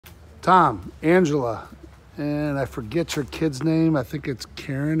Tom, Angela, and I forget your kid's name. I think it's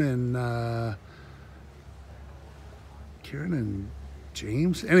Karen and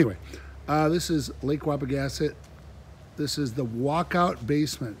James. Anyway, this is Lake Wapo. This is the walkout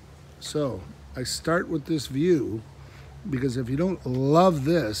basement. So I start with this view because if you don't love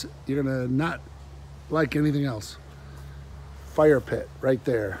this, you're gonna not like anything else. Fire pit right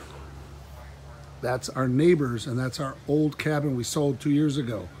there. That's our neighbors, and that's our old cabin we sold 2 years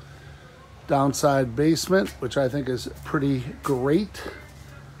ago. Downside basement, which I think is pretty great.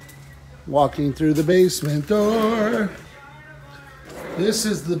 Walking through the basement door. This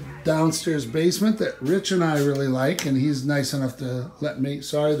is the downstairs basement that Rich and I really like, and he's nice enough to let me.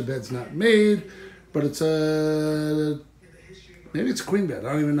 Sorry, the bed's not made, but it's maybe it's a queen bed.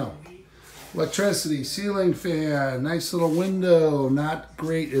 I don't even know. Electricity, ceiling fan, nice little window. Not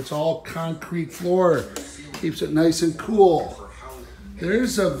great. It's all concrete floor. Keeps it nice and cool.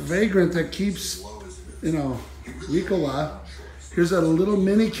 There's a vagrant that keeps, Ricola. Here's a little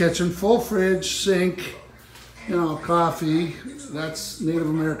mini kitchen, full fridge, sink, coffee. That's Native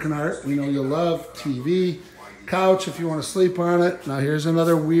American art. We know you'll love. TV, couch if you want to sleep on it. Now here's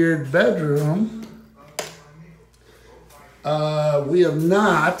another weird bedroom. We have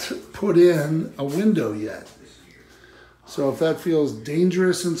not put in a window yet. So if that feels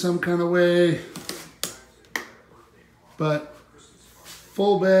dangerous in some kind of way, but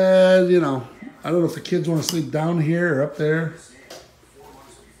full bed, I don't know if the kids want to sleep down here or up there.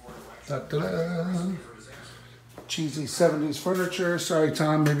 Da-da-da. Cheesy 70s furniture. Sorry,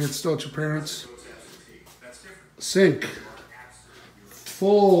 Tom, maybe it's still at your parents'. Sink.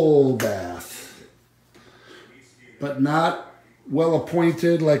 Full bath. But not well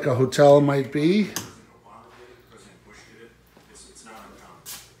appointed like a hotel might be.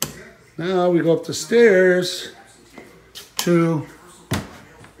 Now we go up the stairs to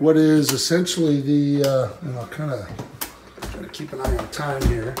what is essentially the, kind of trying to keep an eye on time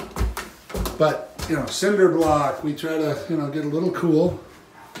here. But, cinder block, we try to, get a little cool.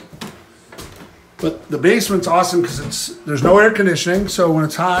 But the basement's awesome because there's no air conditioning, so when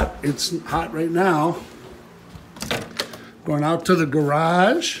it's hot right now. Going out to the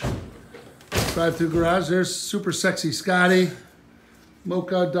garage, drive-through garage. There's super sexy Scotty,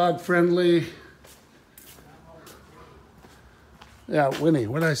 mocha, dog friendly. Yeah, Winnie,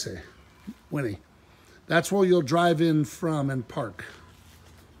 what did I say? Winnie. That's where you'll drive in from and park.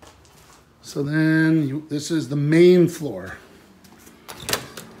 So then this is the main floor.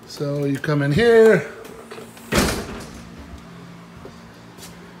 So you come in here.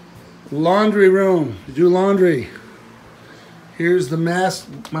 Laundry room, you do laundry. Here's the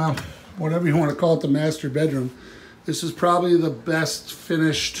whatever you want to call it, the master bedroom. This is probably the best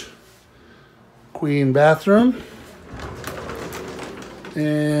finished queen bathroom.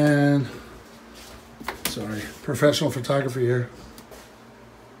 And, sorry, professional photography here.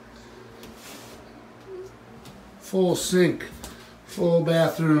 Full sink, full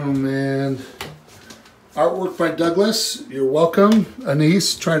bathroom, and artwork by Douglas. You're welcome.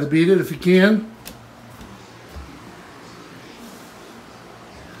 Anise, try to beat it if you can.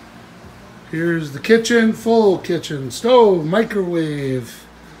 Here's the kitchen, full kitchen, stove, microwave,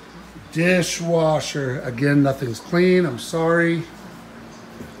 dishwasher. Again, nothing's clean, I'm sorry.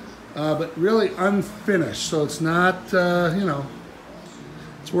 But really unfinished, so it's not,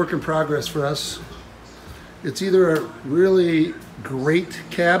 it's work in progress for us. It's either a really great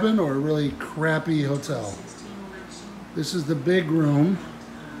cabin or a really crappy hotel. This is the big room,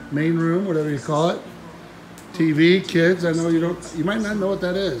 main room, whatever you call it. TV, kids, I know you might not know what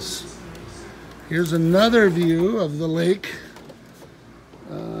that is. Here's another view of the lake.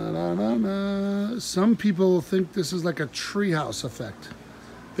 Some people think this is like a treehouse effect.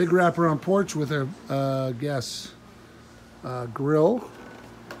 Big wraparound porch with a gas grill.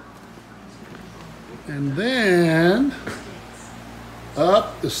 And then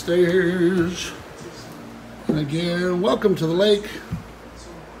up the stairs. And again, welcome to the lake.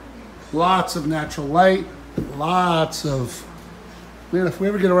 Lots of natural light. Lots of... Man, if we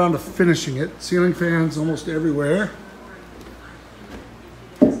ever get around to finishing it, ceiling fans almost everywhere.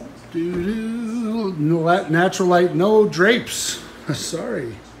 No natural light, no drapes.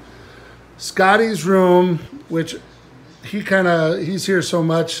 Sorry. Scotty's room, which he's here so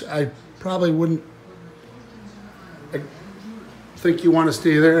much, I probably wouldn't think you want to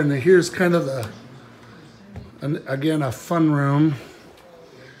stay there. And here's kind of again, a fun room.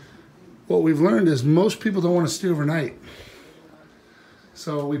 What we've learned is most people don't want to stay overnight.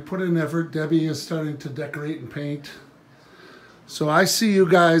 So we put in effort. Debbie is starting to decorate and paint. So I see you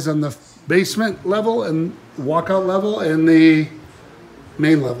guys on the basement level and walkout level and the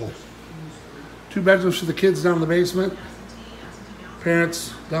main level. 2 bedrooms for the kids down in the basement.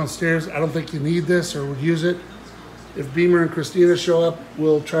 Parents downstairs. I don't think you need this or would use it. If Beamer and Christina show up,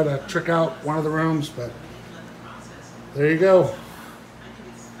 we'll try to trick out one of the rooms, but there you go.